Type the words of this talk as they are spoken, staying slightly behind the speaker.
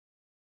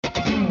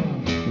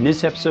In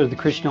this episode of the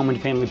Christian Home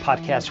and Family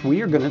Podcast,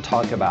 we are going to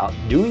talk about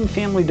doing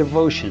family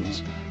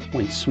devotions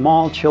when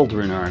small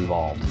children are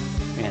involved.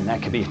 And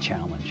that could be a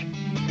challenge.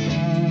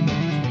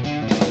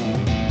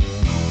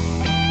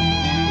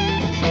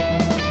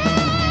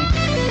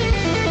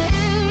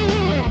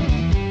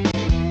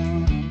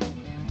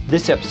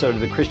 This episode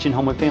of the Christian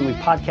Home and Family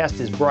Podcast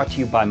is brought to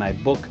you by my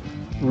book,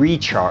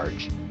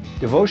 Recharge: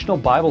 Devotional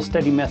Bible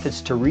Study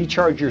Methods to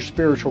Recharge Your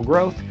Spiritual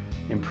Growth,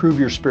 Improve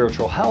Your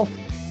Spiritual Health,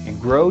 and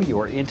Grow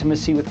Your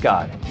Intimacy with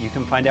God. You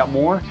can find out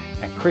more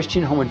at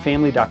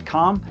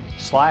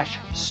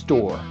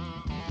christianhomeandfamily.com/store.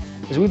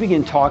 As we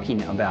begin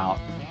talking about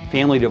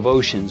family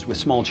devotions with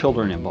small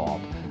children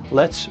involved,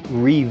 let's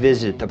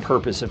revisit the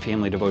purpose of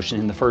family devotion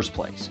in the first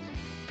place.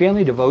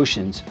 Family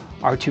devotions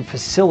are to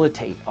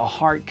facilitate a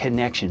heart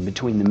connection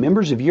between the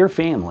members of your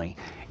family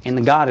and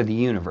the God of the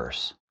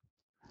universe.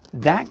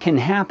 That can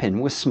happen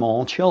with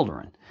small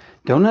children.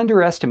 Don't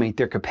underestimate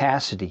their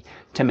capacity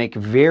to make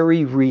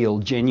very real,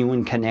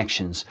 genuine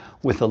connections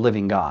with the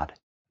living God.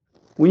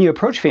 When you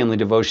approach family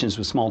devotions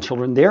with small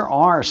children, there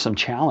are some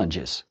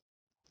challenges.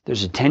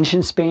 There's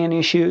attention span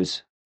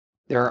issues,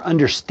 there are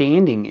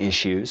understanding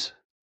issues,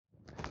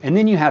 and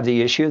then you have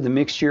the issue of the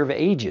mixture of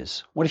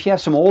ages. What if you have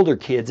some older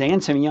kids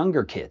and some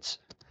younger kids?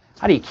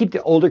 How do you keep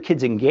the older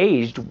kids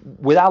engaged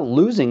without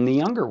losing the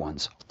younger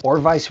ones, or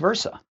vice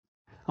versa?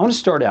 I want to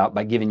start out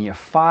by giving you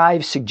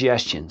 5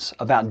 suggestions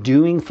about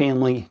doing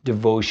family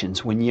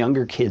devotions when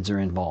younger kids are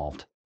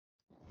involved.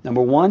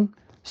 Number 1,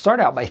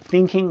 start out by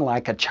thinking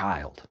like a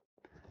child.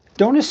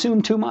 Don't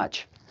assume too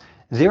much.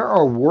 There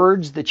are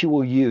words that you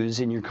will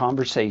use in your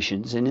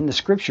conversations and in the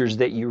scriptures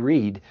that you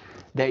read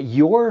that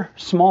your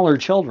smaller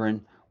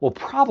children will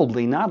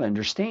probably not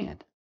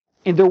understand.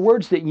 And they're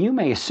words that you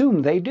may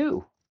assume they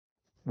do.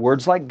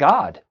 Words like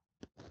God,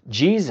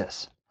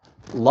 Jesus,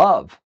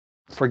 love,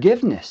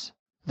 forgiveness.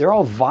 They're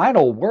all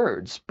vital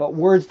words, but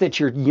words that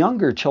your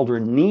younger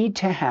children need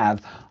to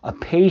have a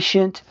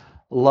patient,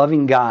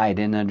 loving guide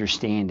and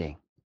understanding.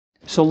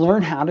 So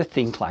learn how to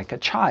think like a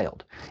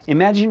child.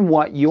 Imagine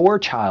what your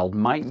child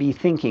might be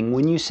thinking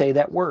when you say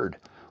that word.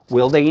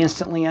 Will they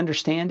instantly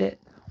understand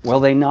it? Will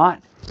they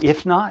not?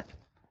 If not,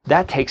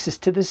 that takes us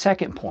to the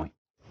second point.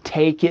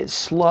 Take it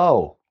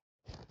slow.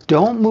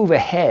 Don't move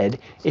ahead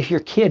if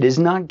your kid is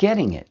not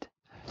getting it.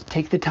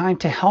 Take the time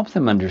to help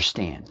them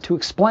understand, to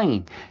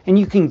explain, and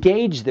you can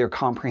gauge their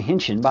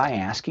comprehension by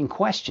asking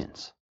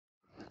questions.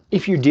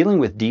 If you're dealing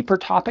with deeper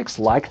topics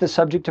like the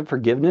subject of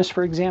forgiveness,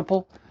 for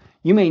example,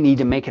 you may need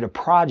to make it a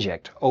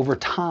project over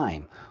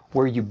time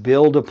where you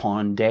build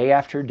upon day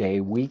after day,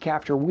 week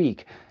after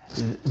week,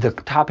 the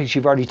topics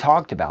you've already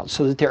talked about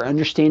so that their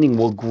understanding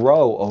will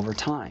grow over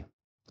time.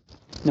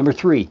 Number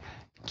 3,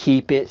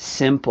 keep it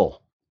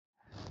simple.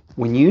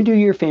 When you do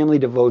your family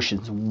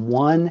devotions,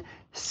 one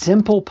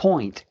simple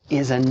point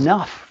is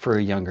enough for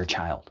a younger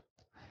child.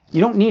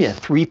 You don't need a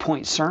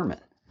 3-point sermon.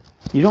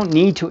 You don't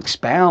need to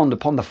expound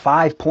upon the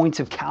 5 points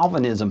of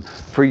Calvinism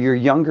for your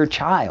younger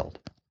child.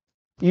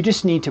 You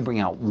just need to bring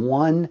out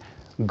one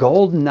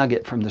gold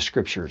nugget from the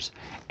scriptures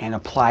and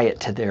apply it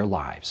to their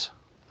lives.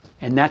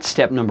 And that's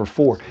step number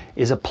 4,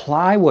 is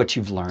apply what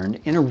you've learned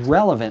in a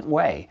relevant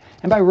way.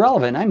 And by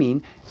relevant, I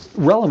mean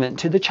relevant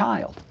to the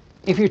child.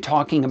 If you're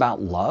talking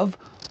about love,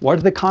 what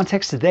are the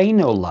contexts they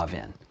know love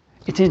in?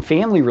 It's in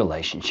family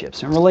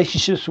relationships and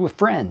relationships with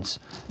friends.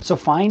 So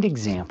find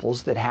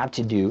examples that have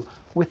to do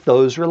with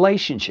those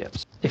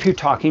relationships. If you're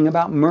talking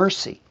about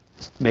mercy,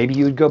 maybe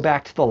you would go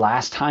back to the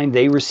last time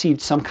they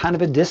received some kind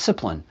of a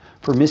discipline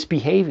for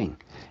misbehaving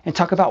and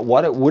talk about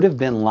what it would have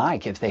been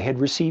like if they had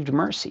received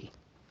mercy.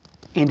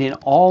 And in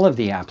all of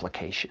the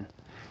application,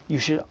 you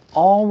should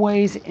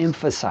always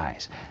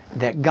emphasize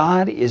that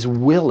God is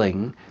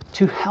willing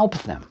to help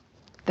them.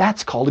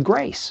 That's called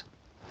grace.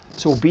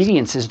 So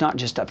obedience is not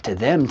just up to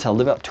them to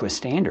live up to a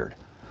standard.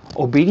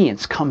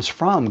 Obedience comes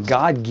from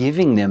God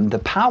giving them the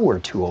power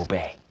to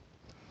obey.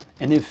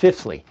 And then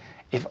 5thly,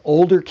 if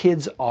older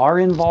kids are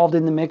involved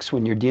in the mix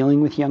when you're dealing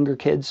with younger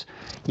kids,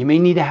 you may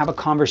need to have a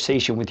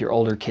conversation with your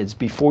older kids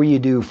before you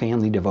do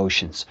family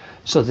devotions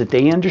so that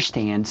they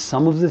understand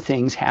some of the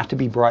things have to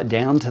be brought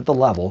down to the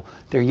level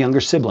their younger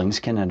siblings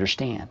can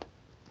understand.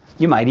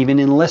 You might even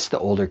enlist the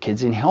older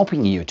kids in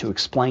helping you to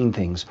explain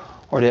things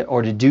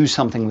or to do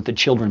something with the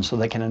children so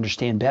they can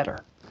understand better.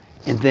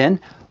 And then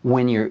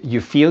when you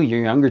feel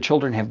your younger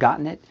children have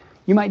gotten it,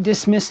 you might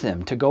dismiss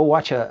them to go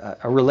watch a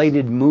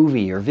related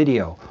movie or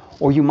video,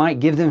 or you might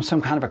give them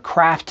some kind of a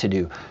craft to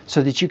do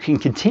so that you can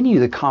continue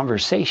the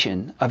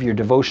conversation of your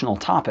devotional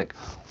topic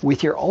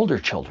with your older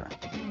children.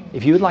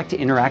 If you would like to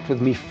interact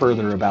with me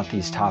further about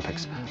these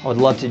topics, I would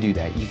love to do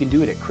that. You can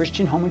do it at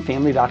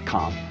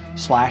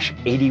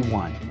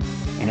christianhomeandfamily.com/81.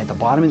 And at the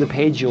bottom of the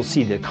page, you'll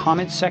see the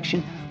comments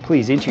section.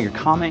 Please enter your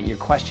comment, your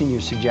question,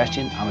 your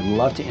suggestion. I would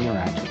love to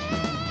interact with you.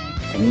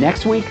 And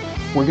next week,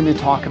 we're going to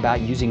talk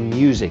about using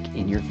music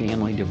in your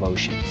family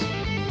devotions.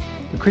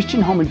 The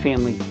Christian Home and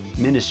Family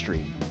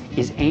Ministry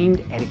is aimed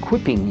at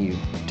equipping you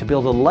to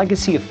build a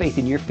legacy of faith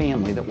in your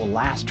family that will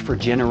last for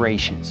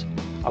generations.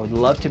 I would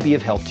love to be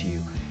of help to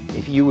you.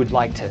 If you would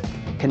like to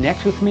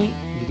connect with me,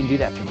 you can do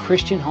that through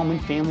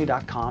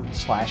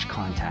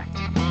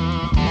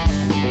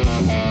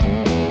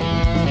christianhomeandfamily.com/contact.